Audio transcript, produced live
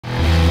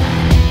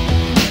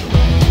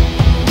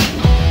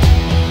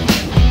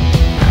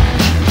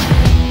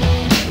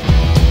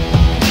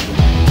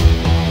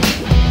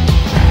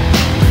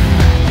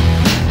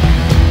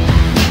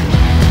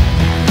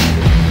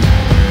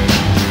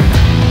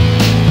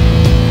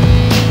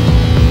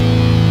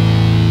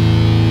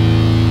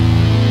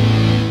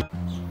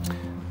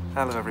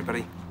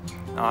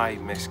I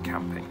miss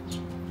camping.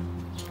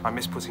 I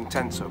miss putting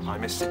tents up, I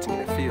miss sitting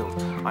in a field,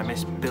 I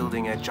miss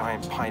building a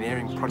giant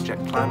pioneering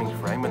project climbing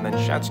frame and then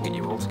shouting at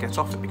you all to get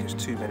off it because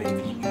too many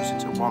of you use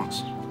it at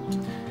once.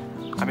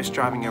 I miss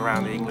driving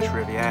around the English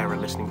Riviera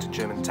listening to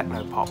German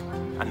techno-pop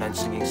and then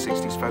singing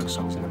 60s folk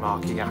songs in the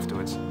marquee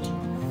afterwards.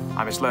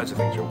 I miss loads of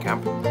things from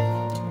camp,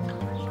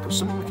 but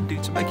something we can do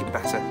to make it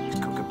better is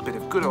cook a bit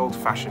of good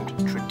old-fashioned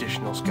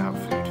traditional scout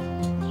food.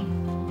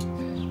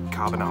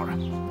 Carbonara.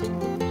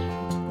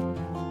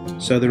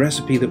 So the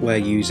recipe that we're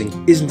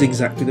using isn't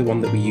exactly the one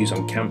that we use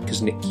on camp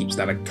because Nick keeps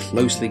that a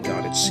closely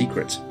guarded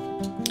secret.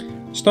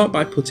 Start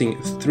by putting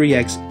 3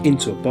 eggs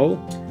into a bowl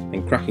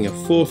and cracking a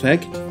 4th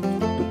egg,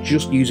 but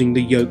just using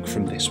the yolk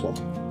from this one.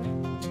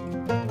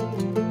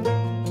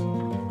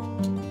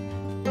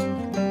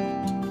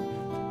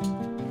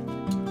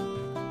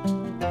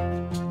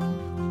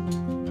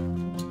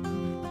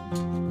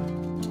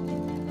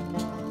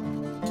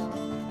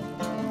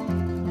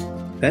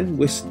 Then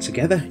whisk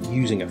together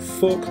using a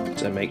fork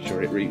to make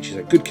sure it reaches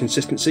a good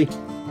consistency,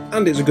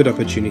 and it's a good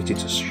opportunity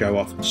to show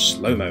off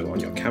slow-mo on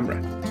your camera.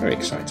 Very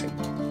exciting.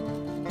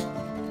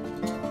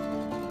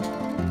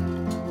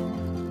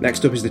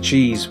 Next up is the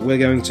cheese. We're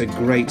going to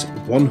grate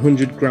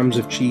 100 grams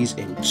of cheese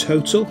in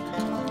total.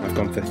 I've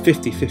gone for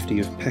 50-50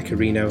 of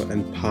pecorino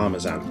and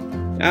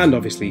parmesan, and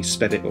obviously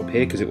sped it up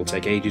here because it will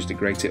take ages to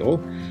grate it all.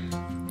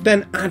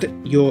 Then add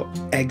your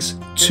eggs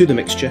to the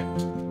mixture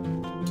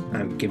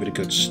and give it a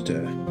good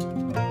stir.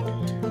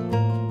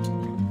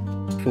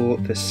 For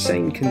the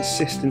same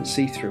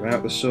consistency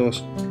throughout the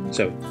sauce,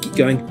 so keep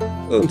going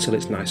until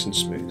it's nice and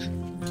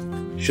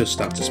smooth. Should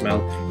start to smell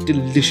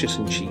delicious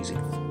and cheesy.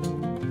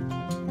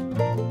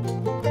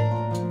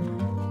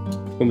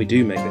 When we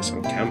do make this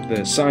on camp,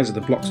 the size of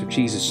the blocks of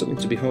cheese is something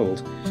to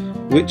behold,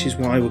 which is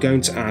why we're going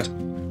to add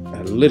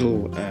a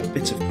little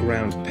bit of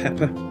ground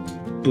pepper,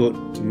 but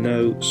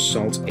no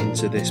salt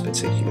into this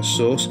particular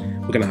sauce.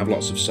 We're going to have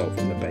lots of salt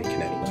from the bacon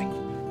anyway.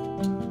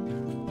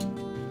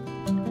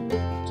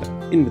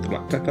 In with the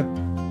black pepper,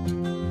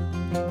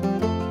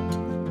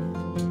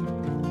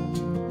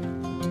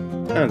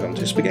 and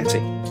onto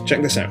spaghetti.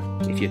 Check this out,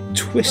 if you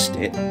twist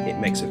it, it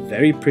makes a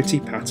very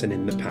pretty pattern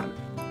in the pan.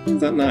 Isn't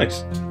that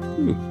nice?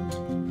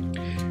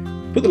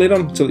 Put the lid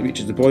on until it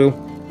reaches the boil,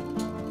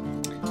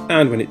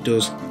 and when it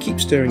does,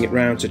 keep stirring it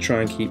round to try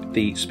and keep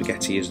the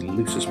spaghetti as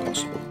loose as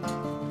possible.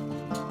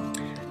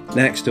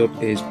 Next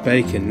up is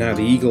bacon. Now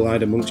the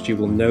eagle-eyed amongst you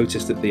will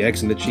notice that the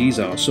eggs and the cheese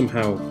are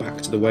somehow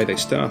back to the way they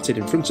started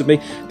in front of me.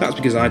 That's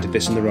because I did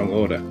this in the wrong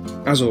order.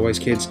 As always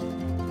kids,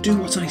 do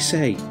what I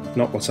say,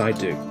 not what I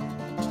do.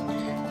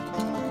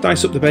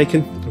 Dice up the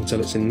bacon until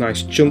it's in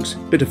nice chunks,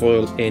 bit of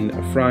oil in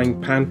a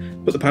frying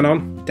pan, put the pan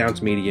on, down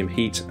to medium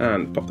heat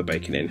and pop the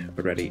bacon in,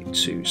 ready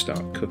to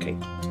start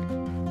cooking.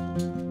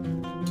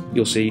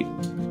 You'll see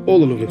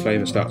all the lovely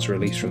flavour start to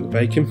release from the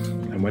bacon,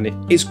 and when it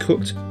is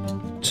cooked,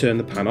 turn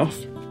the pan off.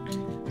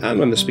 And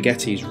when the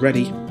spaghetti is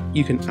ready,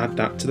 you can add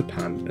that to the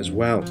pan as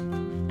well.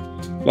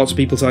 Lots of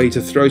people tell you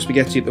to throw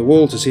spaghetti at the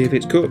wall to see if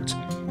it's cooked.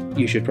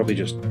 You should probably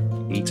just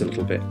eat a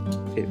little bit.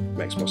 It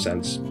makes more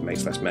sense,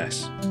 makes less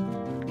mess.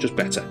 Just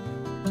better.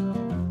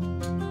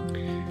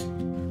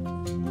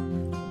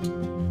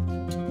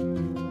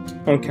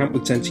 On camp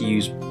we tend to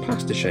use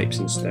pasta shapes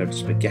instead of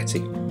spaghetti.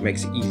 It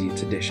makes it easier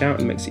to dish out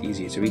and makes it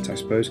easier to eat, I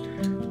suppose.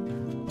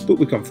 But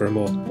we've gone for a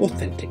more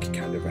authentic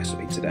kind of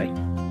recipe today.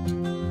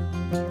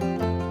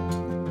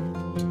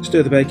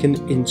 Stir the bacon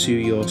into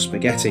your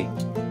spaghetti.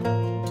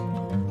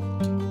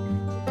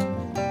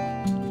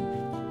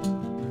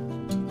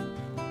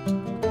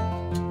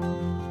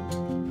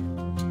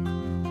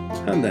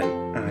 And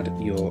then add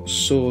your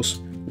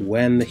sauce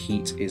when the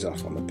heat is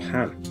off on the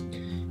pan.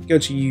 You're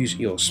going to use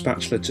your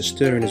spatula to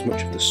stir in as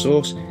much of the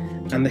sauce,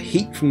 and the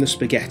heat from the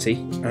spaghetti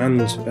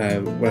and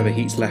whatever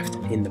heat's left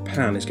in the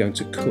pan is going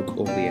to cook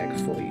all the egg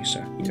for you,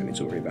 so you don't need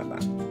to worry about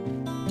that.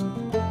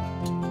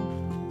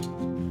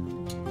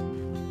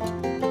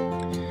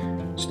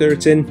 Stir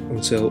it in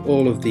until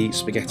all of the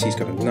spaghetti's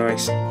got a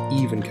nice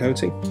even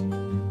coating.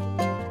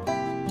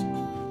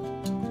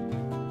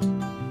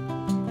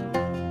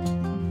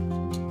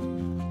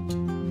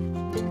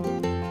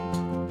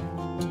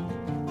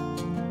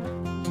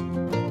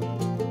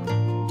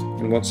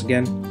 And once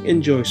again,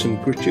 enjoy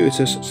some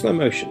gratuitous slow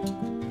motion.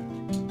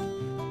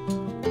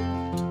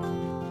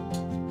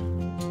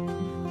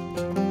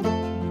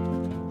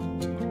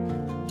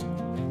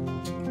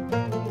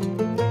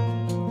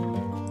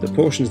 The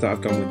portions that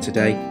I've gone with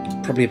today,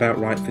 probably about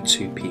right for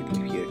 2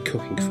 people. If you're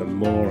cooking for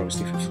more,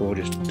 obviously for 4,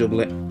 just double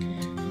it,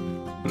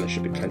 and there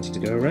should be plenty to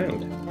go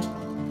around.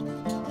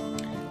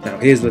 Now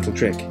here's a little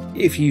trick.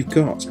 If you've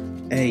got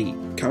a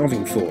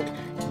carving fork,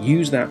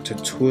 use that to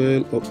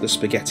twirl up the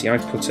spaghetti.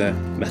 I've put a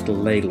metal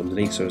ladle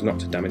underneath so as not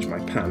to damage my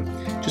pan.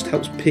 Just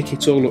helps pick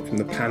it all up from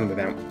the pan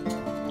without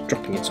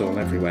dropping it all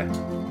everywhere.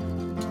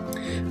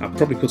 I've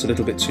probably put a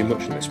little bit too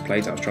much on this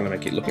plate. I was trying to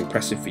make it look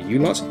impressive for you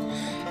lot.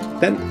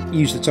 Then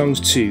use the tongs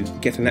to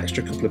get an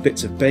extra couple of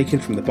bits of bacon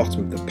from the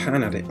bottom of the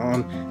pan, add it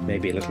on,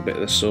 maybe a little bit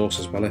of the sauce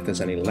as well if there's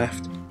any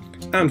left.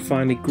 and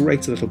finally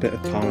grate a little bit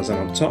of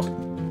parmesan on top.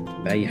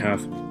 There you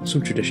have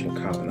some traditional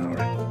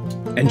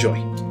carbonara.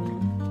 Enjoy!